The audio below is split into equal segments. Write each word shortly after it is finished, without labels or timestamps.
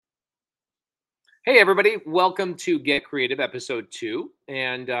Hey, everybody. Welcome to Get Creative episode 2.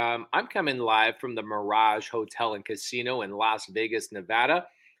 And I'm coming live from the Mirage Hotel and Casino in Las Vegas, Nevada,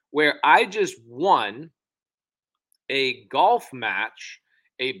 where I just won a golf match,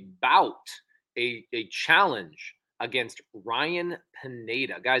 a bout, a challenge against Ryan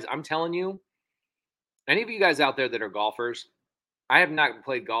Pineda. Guys, I'm telling you, any of you guys out there that are golfers, I have not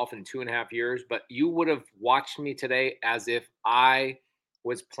played golf in 2.5 years, but you would have watched me today as if I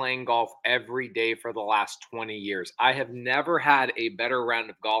was playing golf every day for the last 20 years. I have never had a better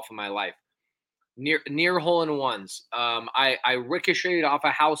round of golf in my life. Near hole in ones. I ricocheted off a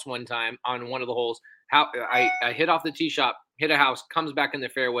house one time on one of the holes. I hit off the tee shot, hit a house, comes back in the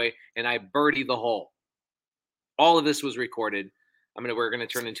fairway, and I birdie the hole. All of this was recorded. We're gonna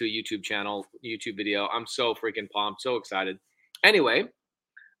turn into a YouTube video. I'm so freaking pumped, so excited. Anyway,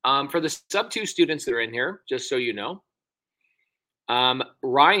 for the sub 2 students that are in here, just so you know,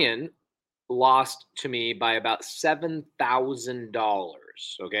 Ryan lost to me by about $7,000.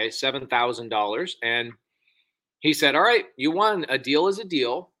 Okay, $7,000, and he said, "All right, you won. A deal is a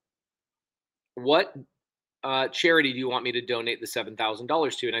deal. What charity do you want me to donate the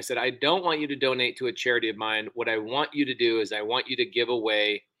 $7,000 to?" And I said, "I don't want you to donate to a charity of mine. What I want you to do is I want you to give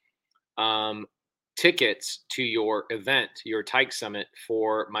away um, tickets to your event, your Tyke Summit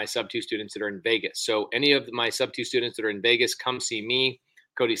for my sub 2 students that are in Vegas. So any of my sub 2 students that are in Vegas, come see me,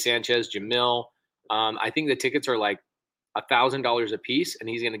 Cody Sanchez, Jamil. I think the tickets are like $1,000 a piece, and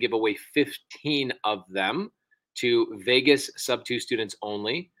he's going to give away 15 of them to Vegas sub 2 students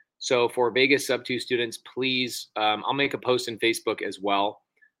only. So for Vegas sub 2 students, please, I'll make a post in Facebook as well.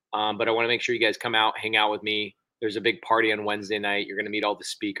 But I want to make sure you guys come out, hang out with me. There's a big party on Wednesday night. You're going to meet all the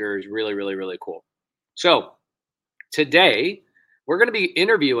speakers. Really, really, really cool. So today we're going to be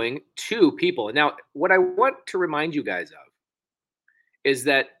interviewing 2 people. Now, what I want to remind you guys of is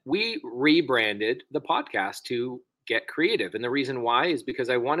that we rebranded the podcast to Get Creative. And the reason why is because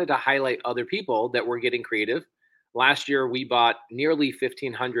I wanted to highlight other people that were getting creative. Last year, we bought nearly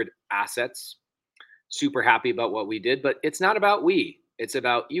 1,500 assets. Super happy about what we did, but it's not about we, it's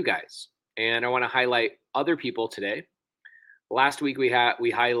about you guys. And I want to highlight other people today. Last week we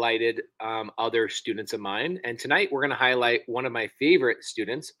highlighted other students of mine, and tonight we're going to highlight one of my favorite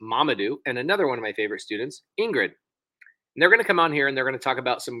students, Mamadou, and another one of my favorite students, Ingrid. And they're going to come on here and they're going to talk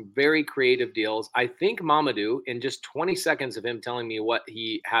about some very creative deals. I think Mamadou, in just 20 seconds of him telling me what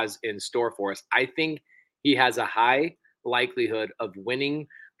he has in store for us, I think he has a high likelihood of winning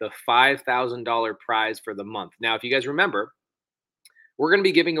the $5,000 prize for the month. Now, if you guys remember, we're going to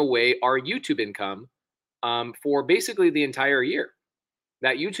be giving away our YouTube income for basically the entire year.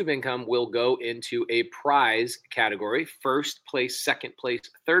 That YouTube income will go into a prize category: first place, second place,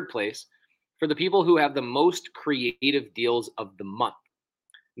 third place, for the people who have the most creative deals of the month.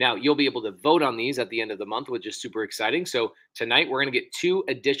 Now, you'll be able to vote on these at the end of the month, which is super exciting. So tonight we're going to get 2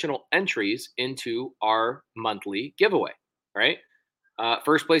 additional entries into our monthly giveaway. All right.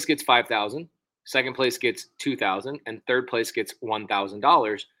 First place gets $5,000, second place gets $2,000, and third place gets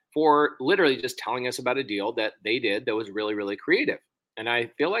 $1,000 for literally just telling us about a deal that they did that was really, really creative. And I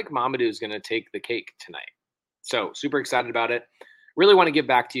feel like Mamadou is going to take the cake tonight. So super excited about it. Really want to give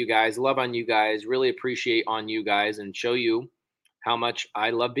back to you guys, love on you guys, really appreciate on you guys, and show you how much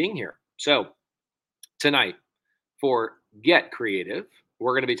I love being here. So tonight for Get Creative,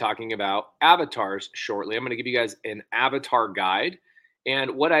 we're going to be talking about avatars shortly. I'm going to give you guys an avatar guide.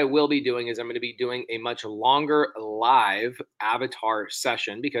 And what I will be doing is I'm going to be doing a much longer live avatar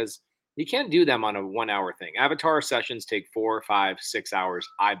session, because you can't do them on a 1-hour thing. Avatar sessions take 4, 5, 6 hours,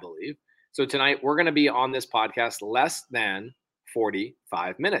 I believe. So tonight we're going to be on this podcast less than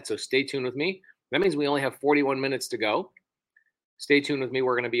 45 minutes. So stay tuned with me. That means we only have 41 minutes to go. Stay tuned with me.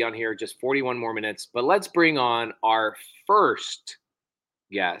 We're going to be on here just 41 more minutes. But let's bring on our first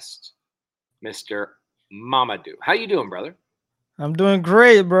guest, Mr. Mamadou. How you doing, brother? I'm doing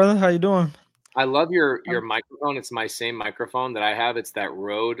great, brother. How you doing? I love your Um, microphone. It's my same microphone that I have. It's that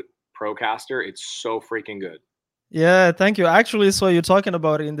Rode Procaster. It's so freaking good. yeah, thank you. I actually saw you talking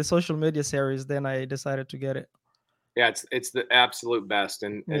about it in the social media series. Then I decided to get it. Yeah, it's the absolute best.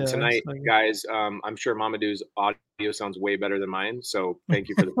 And Yeah, tonight, so good. guys, I'm sure Mamadou's audio sounds way better than mine. So thank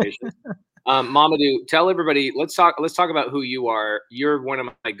you for the patience. Mamadou, tell everybody. Let's talk about who you are. You're one of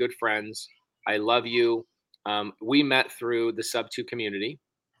my good friends. I love you. We met through the sub 2 community.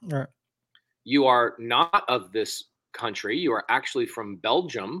 Right, You are not of this country. You are actually from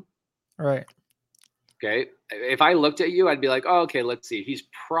Belgium. right. Okay. If I looked at you, I'd be like, oh, okay, let's see. He's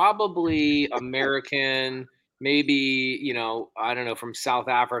probably American, maybe, I don't know, from South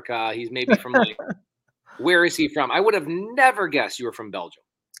Africa. He's maybe from like, where is he from? I would have never guessed you were from Belgium.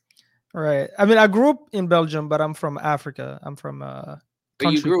 Right. I mean, I grew up in Belgium, but I'm from Africa. I'm from a But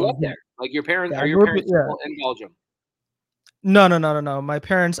you country grew called up there. Like your parents, Yeah, are I your grew up. parents Yeah. still in Belgium? No, no, no, no, no. My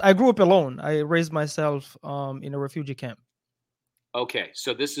parents. I grew up alone. I raised myself in a refugee camp. Okay,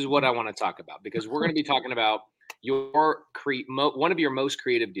 so this is what I want to talk about because we're going to be talking about your one of your most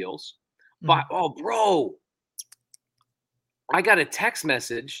creative deals. But Mhm. oh, bro, I got a text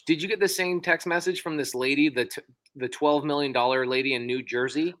message. Did you get the same text message from this lady, the $12 million lady in New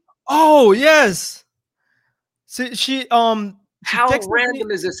Jersey? Oh yes. She How texted me.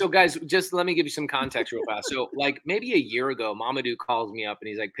 random is this? So, guys, just let me give you some context real fast. So, like maybe a year ago, Mamadou calls me up and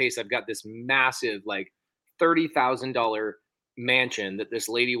he's like, "Pace, I've got this massive, like $30,000 mansion that this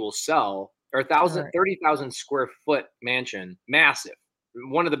lady will sell, or All right. 30,000 square foot mansion, massive,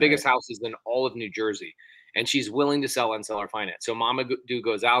 one of the All right. biggest houses in all of New Jersey, and she's willing to sell on seller finance." So, Mamadou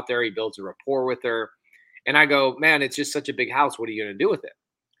goes out there, he builds a rapport with her, and I go, "Man, it's just such a big house. What are you going to do with it?"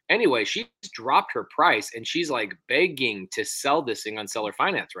 Anyway, she's dropped her price and she's like begging to sell this thing on seller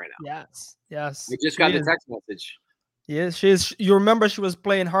finance right now. Yes. I Yes. just She got the is. text message. Yes, she is. You remember she was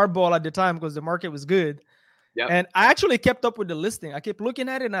playing hardball at the time because the market was good. Yep. And I actually kept up with the listing. I kept looking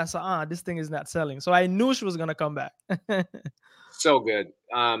at it and I saw, this thing is not selling. So I knew she was gonna come back. So good.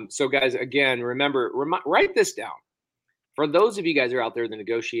 So guys, again, remember, write this down. For those of you guys who are out there, the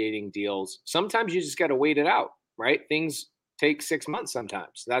negotiating deals, sometimes you just got to wait it out, right? Things take 6 months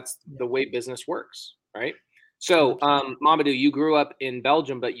sometimes. That's Yeah, the way business works, right? true, So, true. Mamadou, you grew up in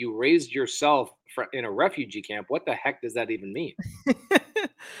Belgium, but you raised yourself in a refugee camp. What the heck does that even mean?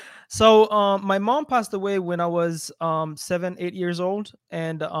 So my mom passed away when I was 7, 8 years old,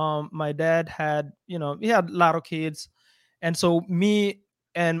 and my dad had, he had a lot of kids, and so me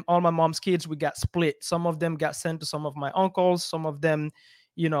and all my mom's kids, we got split. Some of them got sent to some of my uncles. Some of them,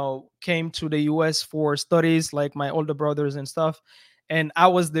 came to the U.S. for studies, like my older brothers and stuff. And I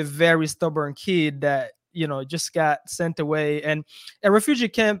was the very stubborn kid that just got sent away. And a refugee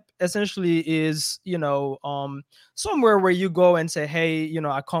camp essentially is somewhere where you go and say, hey,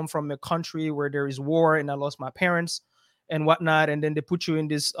 I come from a country where there is war and I lost my parents and whatnot. And then they put you in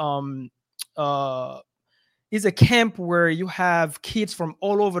this uh is a camp where you have kids from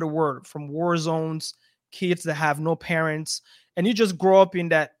all over the world, from war zones, kids that have no parents, and you just grow up in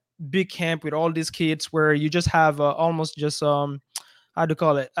that big camp with all these kids where you just have almost just how to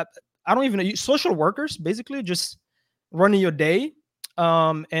call it, I don't even know, social workers basically just running your day.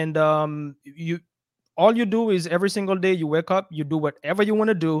 And you all you do is every single day you wake up, you do whatever you want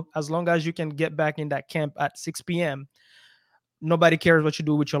to do as long as you can get back in that camp at 6 p.m. Nobody cares what you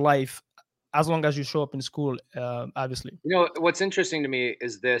do with your life as long as you show up in school, obviously. You know, what's interesting to me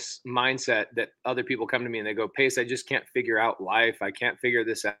is this mindset that other people come to me and they go, Pace, I just can't figure out life. I can't figure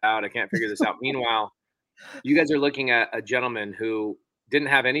this out. I can't figure this out. Meanwhile, you guys are looking at a gentleman who didn't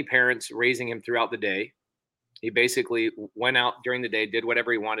have any parents raising him throughout the day. He basically went out during the day, did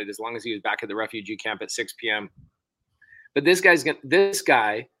whatever he wanted as long as he was back at the refugee camp at 6 p.m. But this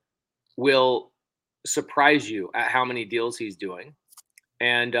guy will surprise you at how many deals he's doing.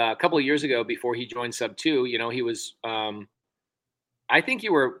 And a couple of years ago, before he joined Subto, he was. I think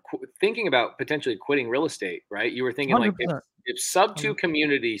you were thinking about potentially quitting real estate, right? You were thinking like, if 100%. if Subto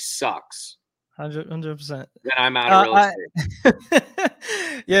community sucks, 100%. then I'm out of real I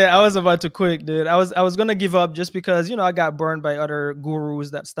estate. yeah, I was about to quit, dude. I was gonna give up just because I got burned by other gurus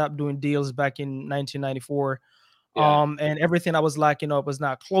that stopped doing deals back in 1994. Yeah. And everything I was lacking up was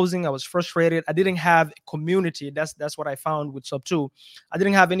not closing. I was frustrated. I didn't have community. That's what I found with Sub 2. I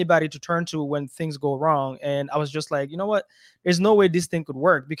didn't have anybody to turn to when things go wrong, and I was just like, you know what? There's no way this thing could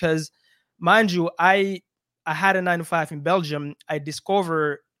work because, mind you, I had a 9 to 5 in Belgium. I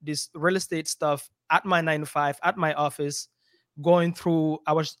discovered this real estate stuff at my 9 to 5 at my office, going through.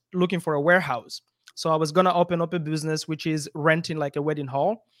 I was looking for a warehouse, so I was gonna open up a business which is renting like a wedding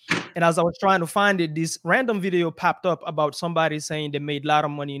hall. And as I was trying to find it, this random video popped up about somebody saying they made a lot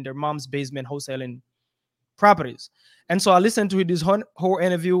of money in their mom's basement wholesaling properties. And so I listened to this whole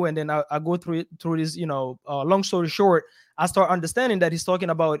interview, and then I go through this. Long story short, I start understanding that he's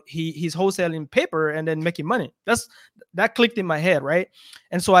talking about he's wholesaling paper and then making money. That clicked in my head, right?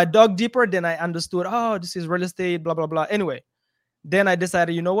 And so I dug deeper. Then I understood. Oh, this is real estate. Blah blah blah. Anyway, then I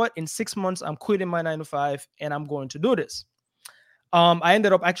decided, you know what? In 6 months, I'm quitting my 9 to 5, and I'm going to do this. I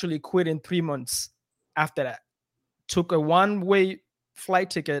ended up actually quitting 3 months after that. Took a one-way flight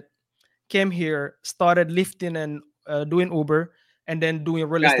ticket, came here, started lifting and doing Uber, and then doing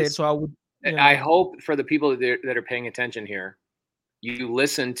real estate. Guys, So I would, I hope for the people that are paying attention here, you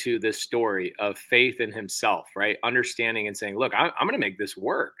listen to this story of faith in himself, right? Understanding and saying, look, I'm going to make this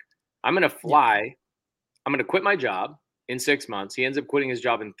work. I'm going to yeah, fly. I'm going to quit my job in 6 months. He ends up quitting his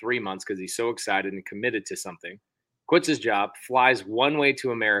job in 3 months because he's so excited and committed to something. Quits his job, flies one way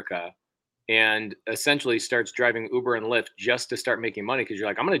to America, and essentially starts driving Uber and Lyft just to start making money because you're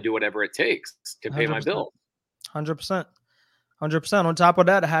like, I'm going to do whatever it takes to pay my 100%. bill. 100%. 100%. On top of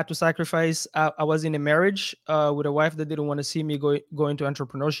that, I had to sacrifice. I was in a marriage with a wife that didn't want to see me go into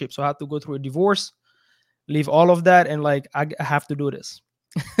entrepreneurship. So I had to go through a divorce, leave all of that, and like I have to do this.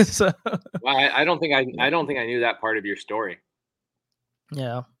 So Well, I don't think I knew that part of your story.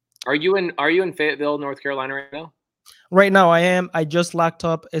 yeah. Are you in Fayetteville, North Carolina right now? Right now I am. I just locked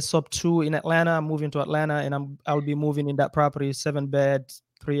up a Subto in Atlanta. I'm moving to Atlanta and I'll be moving in that property, 7 bed,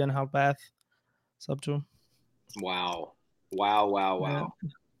 3.5 bath Subto. Wow. Wow, wow, Yeah. wow.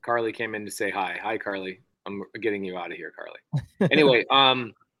 Carly came in to say hi. Hi, Carly. I'm getting you out of here, Carly. Anyway,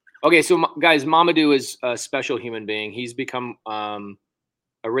 okay, so guys, Mamadou is a special human being. He's become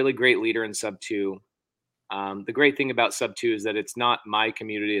a really great leader in Subto. The great thing about Subto is that it's not my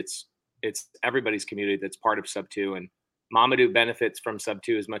community; it's everybody's community that's part of Subto. And Mamadou benefits from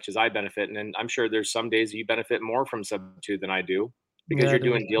Subto as much as I benefit, and then I'm sure there's some days you benefit more from Subto than I do because Yeah, you're it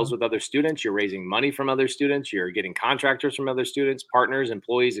is. doing deals with other students, you're raising money from other students, you're getting contractors from other students, partners,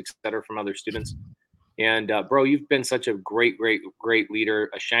 employees, etc., from other students. And bro, you've been such a great leader,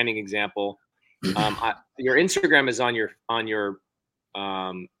 a shining example. Your Instagram is on your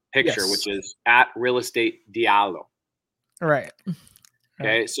picture, Yes. which is at Real Estate Diallo. Right. Right.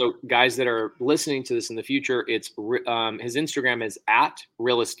 Okay, so guys that are listening to this in the future, it's his Instagram is at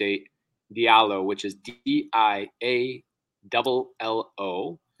Real Estate Diallo, which is DIALLO.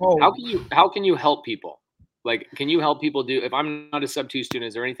 Oh, How can you help people? Like, can you help people do? If I'm not a Subto student,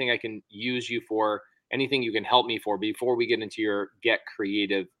 is there anything I can use you for? Anything you can help me for before we get into your get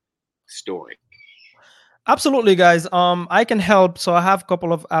creative story? absolutely, guys. I can help. So I have a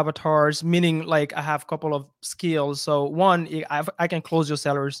couple of avatars, meaning like I have a couple of skills. So one, I can close your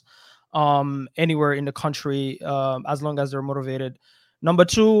sellers, anywhere in the country, as long as they're motivated. Number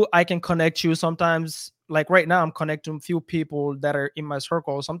two, I can connect you. Sometimes, like right now, I'm connecting few people that are in my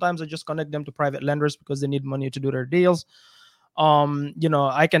circle. Sometimes I just connect them to private lenders because they need money to do their deals.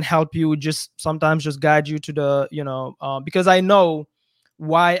 I can help you, just sometimes just guide you to the, because I know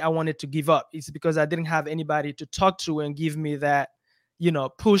why I wanted to give up. It's because I didn't have anybody to talk to and give me that,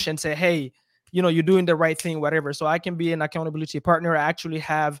 push and say, hey, you're doing the right thing, whatever. So I can be an accountability partner. I actually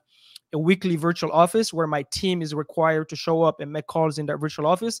have a weekly virtual office where my team is required to show up and make calls in that virtual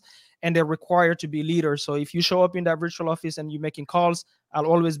office, and they're required to be leaders. So if you show up in that virtual office and you're making calls, I'll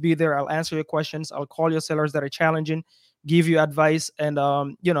always be there. I'll answer your questions. I'll call your sellers that are challenging, give you advice, and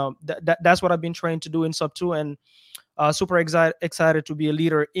that's what I've been trained to do in Subto, and super excited to be a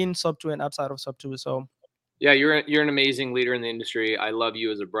leader in Subto and outside of Subto. So Yeah, you're an amazing leader in the industry. I love you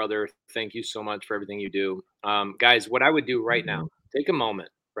as a brother. Thank you so much for everything you do. Guys, what I would do right now, take a moment,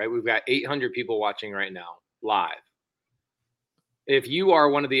 right? We've got 800 people watching right now live. If you are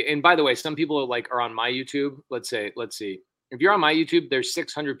one of the, and by the way, some people are on my YouTube. Let's see. If you're on my YouTube, there's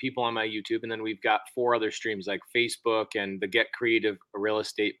 600 people on my YouTube, and then we've got 4 other streams like Facebook and the Get Creative Real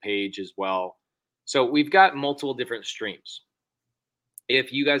Estate page as well. So we've got multiple different streams.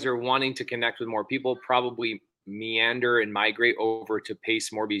 If you guys are wanting to connect with more people, probably meander and migrate over to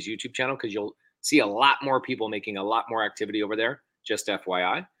Pace Morby's YouTube channel because you'll see a lot more people making a lot more activity over there, just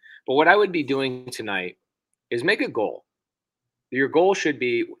FYI. But what I would be doing tonight is make a goal. Your goal should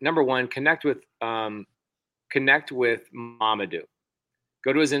be number one, connect with Mamadou.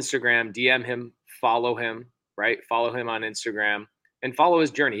 Go to his Instagram, DM him, follow him, right? Follow him on Instagram and follow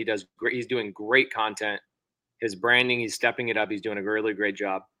his journey. He's doing great content. His branding, he's stepping it up. He's doing a really great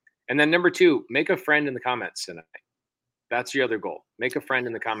job. And then number two, make a friend in the comments tonight. That's your other goal. Make a friend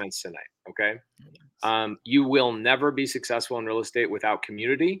in the comments tonight. Okay. You will never be successful in real estate without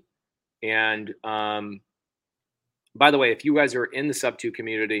community. And by the way, if you guys are in the Subto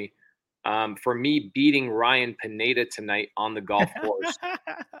community, for me beating Ryan Pineda tonight on the golf course,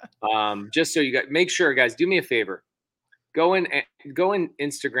 just so you guys make sure, guys, do me a favor. Go in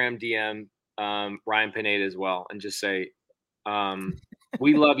Instagram DM Ryan Pineda as well and just say,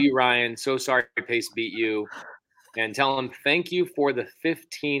 we love you, Ryan. So sorry Pace beat you. And tell him thank you for the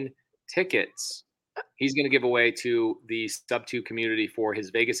 15 tickets he's going to give away to the Subto community for his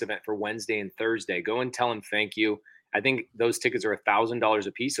Vegas event for Wednesday and Thursday. Go and tell him thank you. I think those tickets are $1,000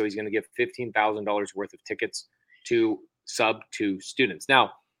 a piece, so he's going to give $15,000 worth of tickets to Subto students.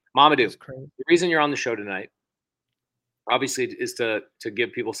 Now, Mamadou, the reason you're on the show tonight, obviously, is to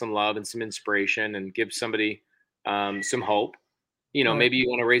give people some love and some inspiration and give somebody some hope. Right. Maybe you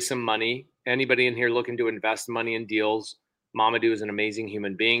want to raise some money. Anybody in here looking to invest money in deals? Mamadou is an amazing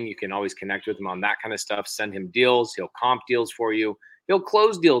human being. You can always connect with him on that kind of stuff. Send him deals. He'll comp deals for you. He'll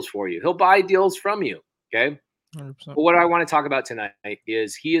close deals for you. He'll buy deals from you. Okay. 100%. But what I want to talk about tonight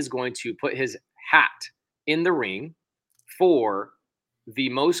is he is going to put his hat in the ring for the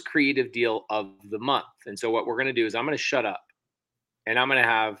most creative deal of the month. And so what we're going to do is I'm going to shut up and I'm going to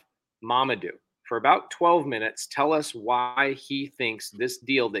have Mamadou for about 12 minutes tell us why he thinks this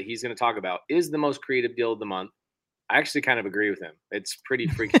deal that he's going to talk about is the most creative deal of the month. I actually kind of agree with him. It's pretty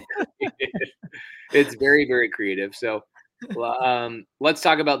freaking creative. It's very, very creative. So let's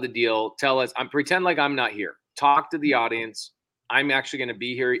talk about the deal. Tell us, pretend like I'm not here. Talk to the audience. I'm actually going to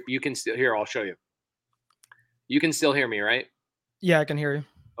be here. You can still hear. I'll show you. You can still hear me, right? Yeah, I can hear you.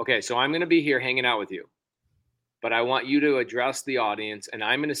 Okay, so I'm going to be here hanging out with you. But I want you to address the audience, and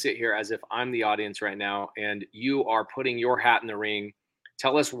I'm going to sit here as if I'm the audience right now, and you are putting your hat in the ring.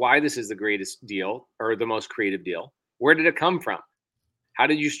 Tell us why this is the greatest deal or the most creative deal. Where did it come from? How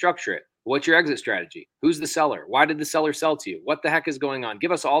did you structure it? What's your exit strategy? Who's the seller? Why did the seller sell to you? What the heck is going on?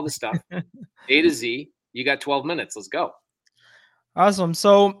 Give us all the stuff. A to Z. You got 12 minutes. Let's go. Awesome.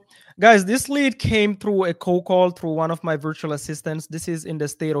 So, guys, this lead came through a cold call through one of my virtual assistants. This is in the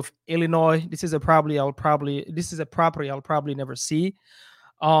state of Illinois. This is a property I'll probably never see.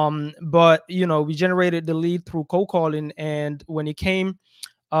 But we generated the lead through cold calling, and when it came,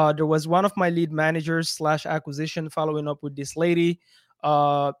 there was one of my lead managers / acquisition following up with this lady.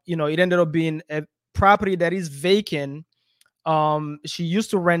 It ended up being a property that is vacant. She used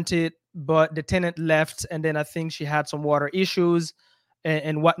to rent it, but the tenant left, and then I think she had some water issues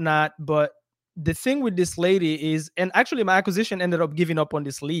and whatnot. But the thing with this lady is, and actually my acquisition ended up giving up on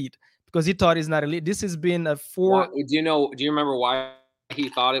this lead because he thought it's not a lead. This has been a Do you remember why he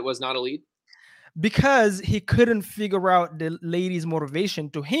thought it was not a lead? Because he couldn't figure out the lady's motivation.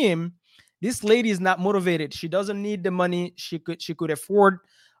 To him, this lady is not motivated. She doesn't need the money. She could afford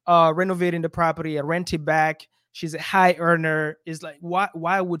renovating the property and rent it back. She's a high earner. Is like,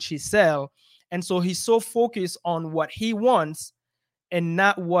 why would she sell? And so he's so focused on what he wants and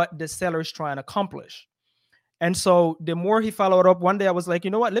not what the seller is trying to accomplish. And so the more he followed up, one day I was like,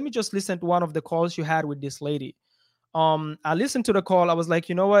 you know what? Let me just listen to one of the calls you had with this lady. I listened to the call. I was like,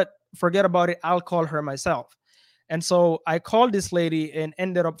 you know what? Forget about it. I'll call her myself. And so I called this lady and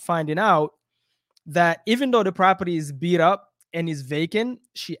ended up finding out that even though the property is beat up and is vacant,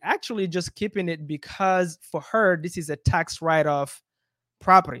 she actually just keeping it because for her, this is a tax write-off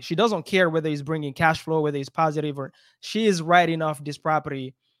property. She doesn't care whether it's bringing cash flow, whether it's positive, or she is writing off this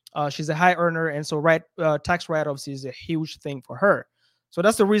property. She's a high earner. And so tax write-offs is a huge thing for her. So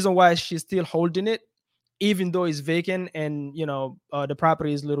that's the reason why she's still holding it, even though it's vacant and the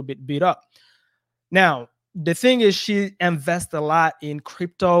property is a little bit beat up. Now, the thing is, she invests a lot in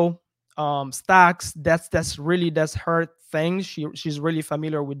crypto, stocks. That's her thing. She's really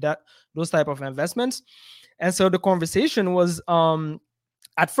familiar with those type of investments. And so the conversation was,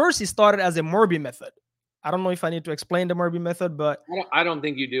 at first it started as a Morby method. I don't know if I need to explain the Morby method, but I don't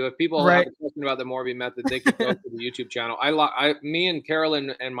think you do. If people have a question about the Morby method, they can go to the YouTube channel. Me and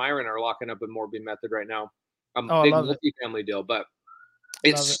Carolyn and Myron are locking up a Morby method right now. Big multifamily deal, but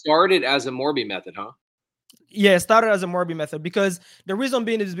it started as a Morby method, huh? Yeah, it started as a Morby method because the reason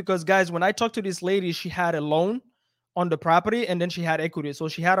being is because, guys, when I talked to this lady, she had a loan on the property and then she had equity. So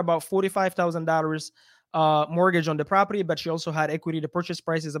she had about $45,000 mortgage on the property, but she also had equity. The purchase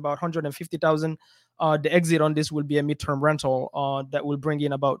price is about $150,000. The exit on this will be a midterm rental that will bring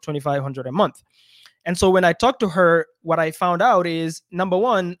in about $2,500 a month. And so when I talked to her, what I found out is, number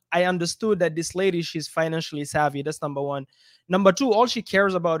one, I understood that this lady, she's financially savvy. That's number one. Number two, all she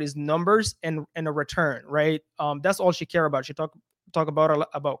cares about is numbers and a return, right? That's all she cares about. She talk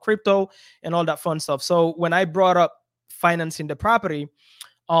about crypto and all that fun stuff. So when I brought up financing the property,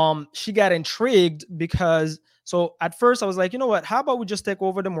 she got intrigued because, so at first I was like, you know what, how about we just take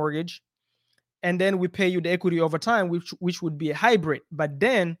over the mortgage and then we pay you the equity over time, which would be a hybrid. But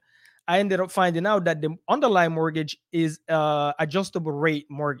then I ended up finding out that the underlying mortgage is adjustable rate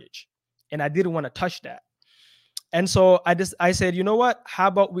mortgage, and I didn't want to touch that. And so I said, you know what, how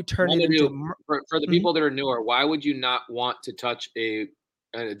about we turn it into for the people that are newer, why would you not want to touch an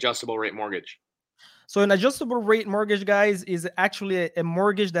adjustable rate mortgage? So an adjustable rate mortgage, guys, is actually a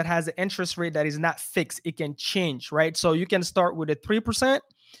mortgage that has an interest rate that is not fixed. It can change, right? So you can start with a 3%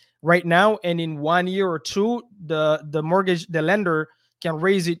 right now, and in 1 year or two, the mortgage, the lender can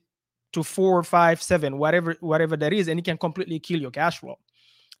raise it to 4, 5, 7, whatever that is, and it can completely kill your cash flow.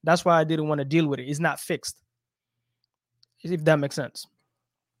 That's why I didn't want to deal with it. It's not fixed, if that makes sense.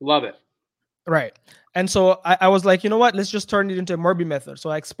 Love it. Right. And so I was like, you know what? Let's just turn it into a Murby method. So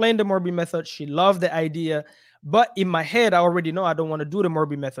I explained the Murby method. She loved the idea. But in my head, I already know I don't want to do the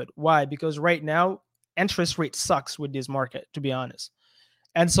Murby method. Why? Because right now, interest rate sucks with this market, to be honest.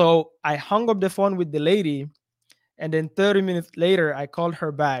 And so I hung up the phone with the lady. And then 30 minutes later, I called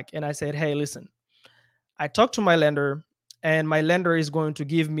her back and I said, hey, listen, I talked to my lender, and my lender is going to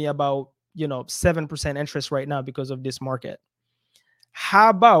give me about, 7% interest right now because of this market. How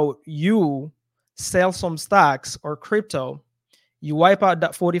about you sell some stocks or crypto? You wipe out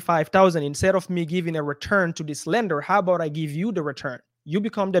that 45,000 instead of me giving a return to this lender. How about I give you the return? You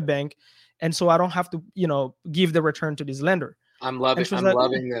become the bank, and so I don't have to, give the return to this lender. And she was I'm like,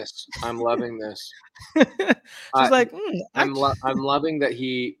 loving this. I'm loving this. she was Uh, like, I'm loving that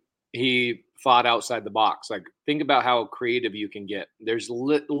he thought outside the box. Like, think about how creative you can get. There's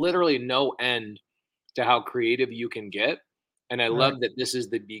literally no end to how creative you can get, and I right, love that this is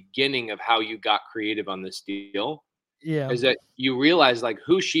the beginning of how you got creative on this deal. yeah, Is that you realize like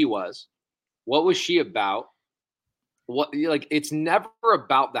who she was, what was she about? What like it's never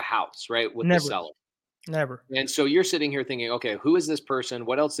about the house, right? With the never, seller. never, And so you're sitting here thinking, okay, who is this person?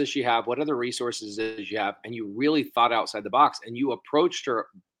 What else does she have? What other resources does she have? And you really thought outside the box and you approached her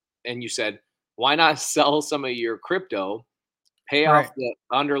and you said, why not sell some of your crypto, pay right. off the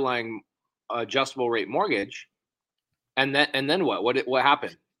underlying adjustable rate mortgage, and then what? What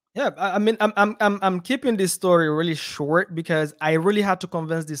happened? Yeah, I mean, I'm keeping this story really short because I really had to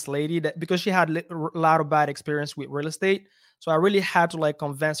convince this lady that because she had a lot of bad experience with real estate, so I really had to like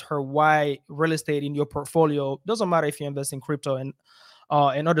convince her why real estate in your portfolio doesn't matter if you invest in crypto and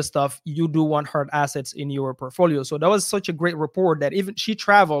other stuff, you do want hard assets in your portfolio. So that was such a great report that even she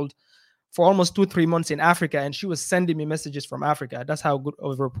traveled for almost 2 3 months in Africa, and she was sending me messages from Africa. That's how good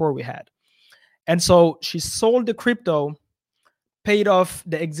of a rapport we had. And so she sold the crypto, paid off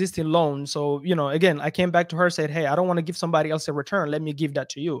the existing loan. So, again, I came back to her, said, hey, I don't want to give somebody else a return. Let me give that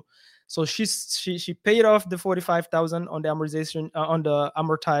to you. So she paid off the 45,000 on the amortization on the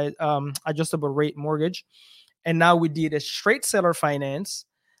amortized adjustable rate mortgage, and now we did a straight seller finance,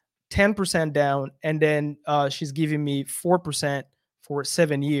 10% down, and then she's giving me 4% for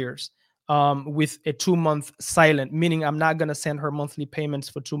 7 years, with a 2 month silent, meaning I'm not gonna send her monthly payments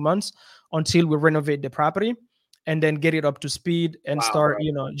for 2 months until we renovate the property and then get it up to speed and Wow, start,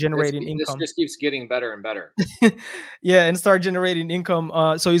 bro. generating This income. just keeps getting better and better. Yeah, and start generating income.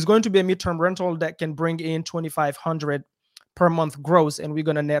 So it's going to be a midterm rental that can bring in 2,500 per month gross, and we're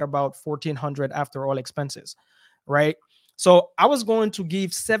gonna net about 1,400 after all expenses, right? So I was going to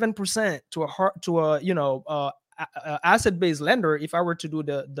give 7% to a asset based lender if I were to do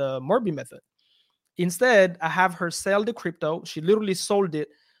the Morby method. Instead, I have her sell the crypto. She literally sold it.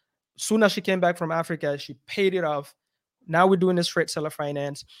 Soon as she came back from Africa, she paid it off. Now we're doing a straight seller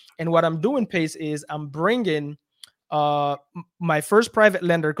finance. And what I'm doing, Pace, is I'm bringing my first private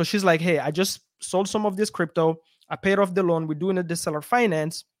lender because she's like, hey, I just sold some of this crypto. I paid off the loan. We're doing a seller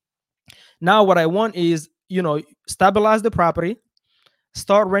finance. Now what I want is, stabilize the property,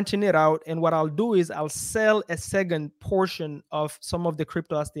 start renting it out. And what I'll do is I'll sell a second portion of some of the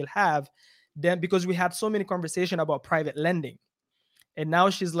crypto I still have. Then because we had so many conversation about private lending. And now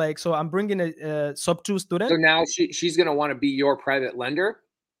she's like, so I'm bringing a sub 2 So student. now she's gonna want to be your private lender.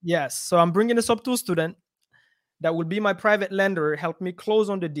 Yes. So I'm bringing a sub 2 student that will be my private lender, help me close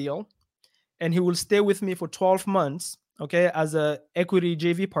on the deal. And he will stay with me for 12 months, okay, as a equity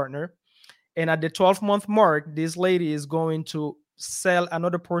JV partner. And at the 12-month mark, this lady is going to sell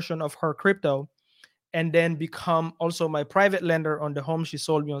another portion of her crypto and then become also my private lender on the home she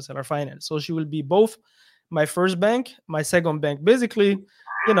sold me on seller finance. So she will be both my first bank, my second bank. Basically,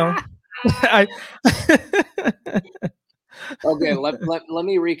 you know, I Okay, let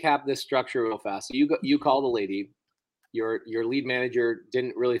me recap this structure real fast. So you call the lady. Your lead manager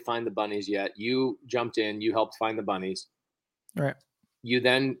didn't really find the bunnies yet. You jumped in. You helped find the bunnies. right, You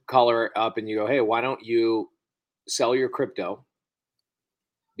then call her up and you go, hey, why don't you sell your crypto?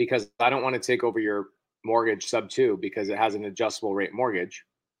 Because I don't want to take over your mortgage sub two because it has an adjustable rate mortgage.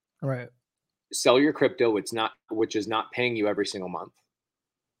 right. Sell your crypto, which is not paying you every single month.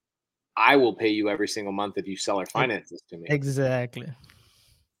 I will pay you every single month if you sell or E- finance this to me. Exactly.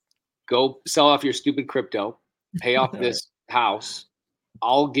 Go sell off your stupid crypto, pay off All right. this house.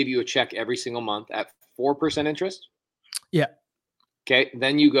 I'll give you a check every single month at 4% interest. Yeah. Okay.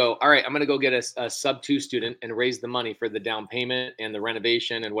 Then you go, all right, I'm going to go get a sub two student and raise the money for the down payment and the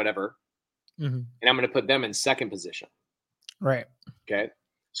renovation and whatever. Mhm. And I'm going to put them in second position. Right. Okay.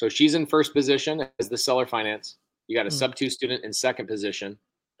 So she's in first position as the seller finance. You got a Mm. sub two student in second position,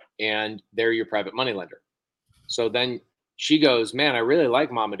 and they're your private money lender. So then she goes, "Man, I really like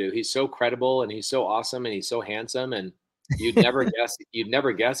Mamadou. He's so credible and he's so awesome and he's so handsome and you'd never guess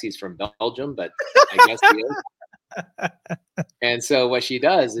he's from Belgium, but I guess he is." And so what she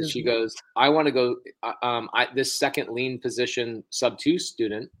does is she goes, "I want to go this second lean position sub 2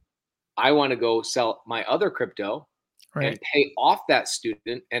 student, I want to go sell my other crypto and Right. pay off that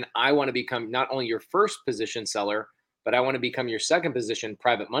student, and I want to become not only your first position seller, but I want to become your second position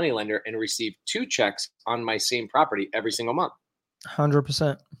private money lender and receive 2 checks on my same property every single month."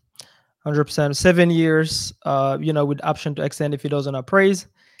 100%. 100%. 7 years, with option to extend if it doesn't appraise.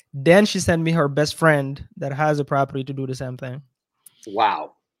 Then she sent me her best friend that has a property to do the same thing.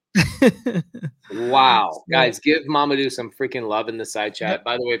 Wow. Wow. So, Guys, give Mamadou some freaking love in the side chat. yep.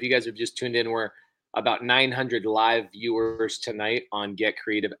 By the way, if you guys have just tuned in, we're about 900 live viewers tonight on Get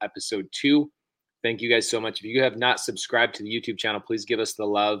Creative episode 2. Thank you guys so much. If you have not subscribed to the YouTube channel, please give us the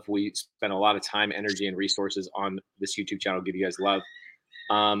love. We spend a lot of time, energy, and resources on this YouTube channel. Give you guys love.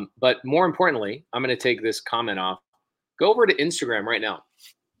 But more importantly, I'm going to take this comment off. Go over to Instagram right now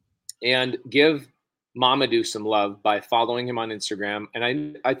and give Mamadou some love by following him on Instagram.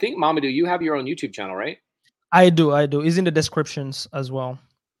 And I think, Mamadou, you have your own YouTube channel, right? I do. It's in the descriptions as well.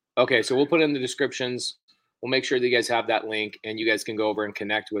 Okay, so we'll put it in the descriptions. We'll make sure that you guys have that link and you guys can go over and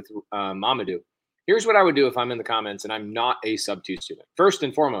connect with Mamadou. Here's what I would do if I'm in the comments and I'm not a sub 2 student. First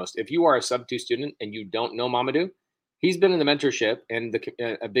and foremost, if you are a sub 2 student and you don't know Mamadou, he's been in the mentorship and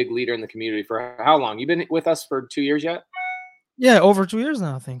a big leader in the community for how long? You've been with us for 2 years yet? Yeah, over 2 years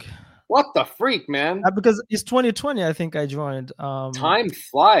now, I think. What the freak, man? Because it's 2020, I think I joined. Time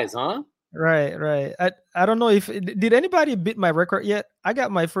flies, huh? Right. I don't know if did anybody beat my record yet. I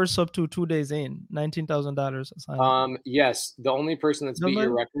got my first sub 2 days in, $19,000. Yes, the only person that's beat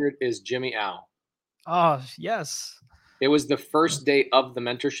your record is Jimmy Au. Oh yes. It was the first day of the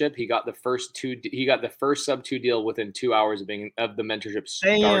mentorship. He got the first sub 2 deal within 2 hours of the mentorship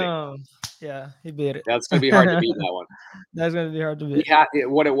starting. Damn. Yeah, he beat it. That's gonna be hard to beat that one. That's gonna be hard to beat.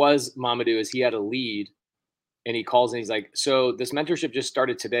 What it was, Mamadou, is he had a lead, and he calls and he's like, "So this mentorship just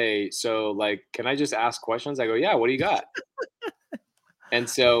started today. So like, can I just ask questions?" I go, "Yeah. What do you got?" And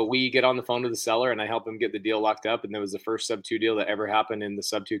so we get on the phone to the seller, and I help him get the deal locked up. And it was the first sub 2 deal that ever happened in the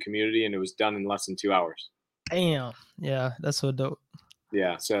sub 2 community, and it was done in less than 2 hours. Damn. Yeah, that's so dope.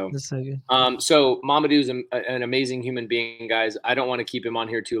 Yeah. So, that's so good. So Mamadou's an amazing human being, guys. I don't want to keep him on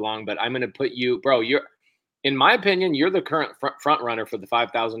here too long, but I'm going to put you, bro. In my opinion, you're the current front runner for the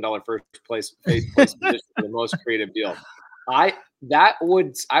 $5,000 first place position for the most creative deal. I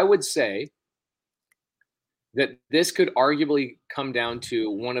would say that this could arguably come down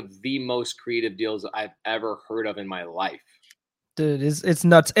to one of the most creative deals I've ever heard of in my life. Dude, it's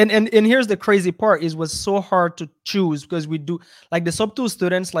nuts. And here's the crazy part: it was so hard to choose because we do like the sub 2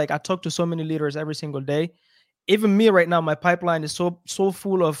 students. Like I talk to so many leaders every single day. Even me right now, my pipeline is so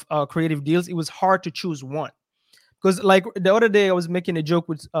full of creative deals. It was hard to choose one because like the other day I was making a joke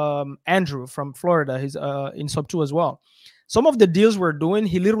with Andrew from Florida. He's in sub 2 as well. Some of the deals we're doing,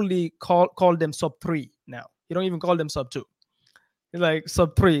 he literally called them sub 3 now. He don't even call them sub 2. He's like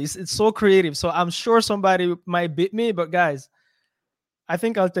sub 3. It's so creative. So I'm sure somebody might beat me, but guys, I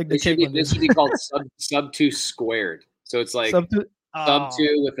think I'll take the cake on this. This should be called sub 2 squared. So it's like sub 2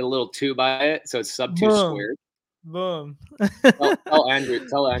 with a little 2 by it. So it's sub 2 squared. Boom. Tell Andrew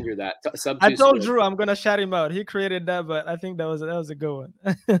that. Sub 2 I told squared. Drew I'm gonna shout him out. He created that, but I think that was a good one.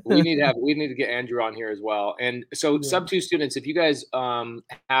 we need to get Andrew on here as well. And so sub 2 students, if you guys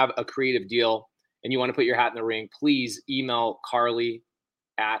have a creative deal and you want to put your hat in the ring, please email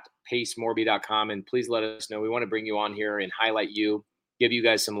Carly@pacemorby.com and please let us know. We want to bring you on here and highlight you. Give you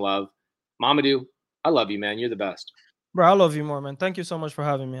guys some love. Mamadou, I love you, man. You're the best. Bro, I love you more, man. Thank you so much for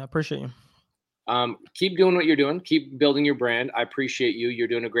having me. I appreciate you. Keep doing what you're doing. Keep building your brand. I appreciate you. You're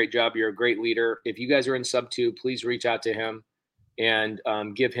doing a great job. You're a great leader. If you guys are in sub 2, please reach out to him and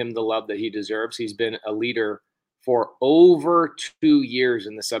give him the love that he deserves. He's been a leader for over 2 years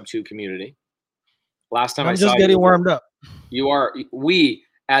in the sub 2 community. Last time I'm just getting warmed up. We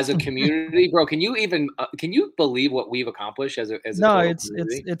as a community, bro, can you believe what we've accomplished as a community?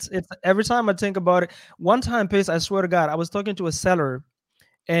 It's every time I think about it. One time, Pace, I swear to God, I was talking to a seller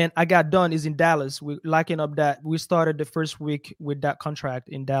and I got done. Is in Dallas. We're locking up that. We started the first week with that contract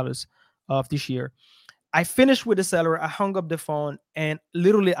in Dallas of this year. I finished with the seller. I hung up the phone and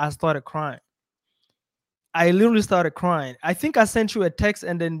literally I started crying. I think I sent you a text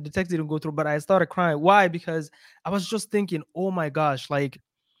and then the text didn't go through, but I started crying. Why? Because I was just thinking, oh my gosh, like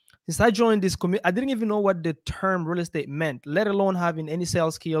since I joined this community, I didn't even know what the term real estate meant, let alone having any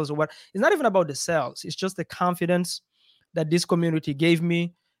sales skills or what. It's not even about the sales. It's just the confidence that this community gave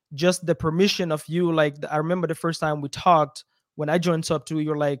me. just the permission of you. Like I remember the first time we talked when I joined Subto,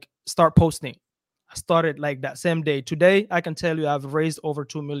 you're like, start posting. I started like that same day. Today, I can tell you I've raised over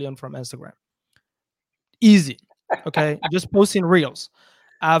 2 million from Instagram. Easy. Okay. Just posting reels.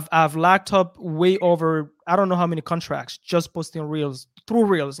 I've locked up way over, I don't know how many contracts just posting reels through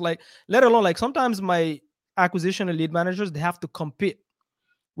reels. Like, let alone, like, sometimes my acquisition and lead managers, they have to compete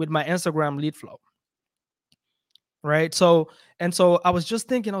with my Instagram lead flow. Right. So I was just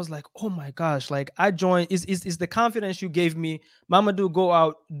thinking, I was like, oh my gosh, like I joined, is the confidence you gave me, Mamadou, go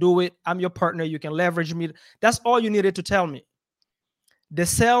out, do it. I'm your partner. You can leverage me. That's all you needed to tell me. The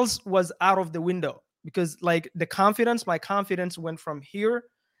sales was out of the window because like the confidence, my confidence went from here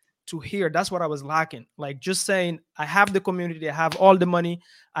to here. That's what I was lacking. Like just saying, I have the community, I have all the money,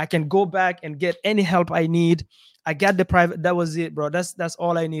 I can go back and get any help I need. I got the private. That was it, bro. That's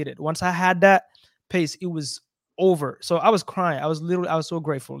all I needed. Once I had that pace, it was over. So I was crying. I was so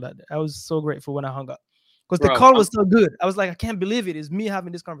grateful that I was so grateful when I hung up because the Bro, call was so good. I was like, I can't believe it. It's me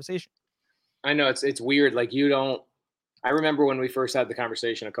having this conversation. I know it's weird. Like you don't. I remember when we first had the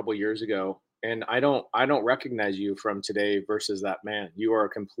conversation a couple years ago, and I don't recognize you from today versus that man. You are a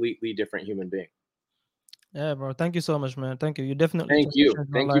completely different human being. Yeah, bro. Thank you so much, man. Thank you. You definitely Thank you. transitioned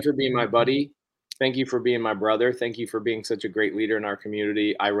my Thank you life. for being my buddy. Thank you for being my brother. Thank you for being such a great leader in our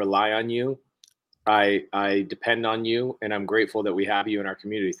community. I rely on you. I depend on you, and I'm grateful that we have you in our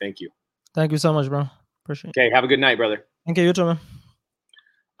community. Thank you. Thank you so much, bro. Appreciate it. Okay, have a good night, brother. Thank you, you too,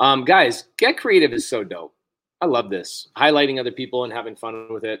 man. Guys, Get Creative is so dope. I love this. Highlighting other people and having fun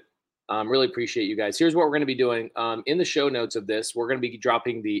with it. Really appreciate you guys. Here's what we're going to be doing. In the show notes of this, we're going to be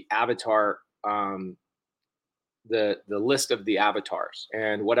dropping the avatar, the list of the avatars.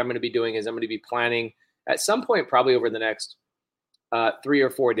 And what I'm going to be doing is I'm going to be planning at some point, probably over the next 3 or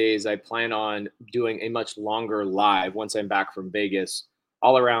 4 days. I plan on doing a much longer live once I'm back from Vegas,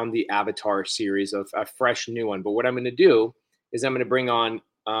 all around the Avatar series of a fresh new one. But what I'm going to do is I'm going to bring on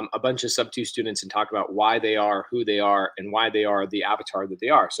a bunch of Subto students and talk about why they are who they are and why they are the avatar that they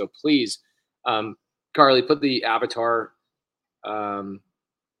are. So please, Carly, put the avatar.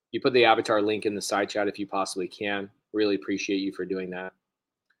 You put the avatar link in the side chat if you possibly can. Really appreciate you for doing that.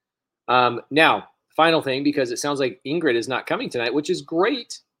 Now, final thing, because it sounds like Ingrid is not coming tonight, which is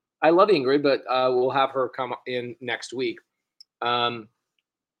great. I love Ingrid, but we'll have her come in next week. The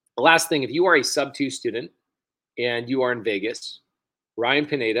last thing, if you are a Subto student and you are in Vegas, Ryan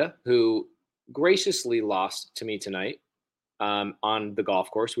Pineda, who graciously lost to me tonight on the golf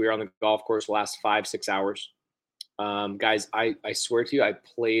course. We were on the golf course the last 5-6 hours. Guys, I swear to you, I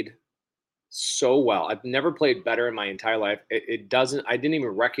played so well. I've never played better in my entire life. I didn't even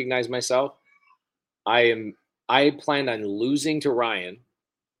recognize myself. I planned on losing to Ryan,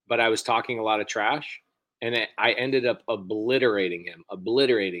 but I was talking a lot of trash, and I ended up obliterating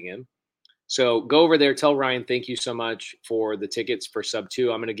him. So go over there, tell Ryan thank you so much for the tickets for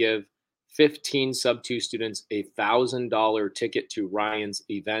Subto. I'm going to give 15 Subto students a $1,000 ticket to Ryan's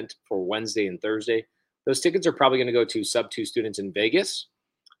event for Wednesday and Thursday. Those tickets are probably going to go to Subto students in Vegas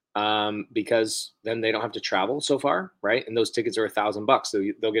because then they don't have to travel so far, right? And those tickets are $1,000. So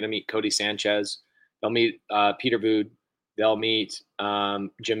they'll get to meet Cody Sanchez. They'll meet Peter Bood. They'll meet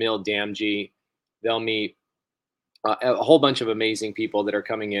Jamil Damji. They'll meet a whole bunch of amazing people that are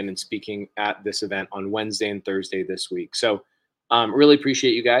coming in and speaking at this event on Wednesday and Thursday this week. So really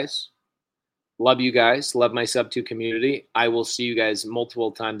appreciate you guys. Love you guys. Love my Subto community. I will see you guys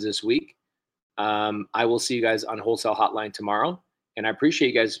multiple times this week. I will see you guys on Wholesale Hotline tomorrow. And I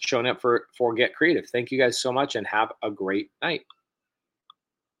appreciate you guys showing up for Get Creative. Thank you guys so much and have a great night.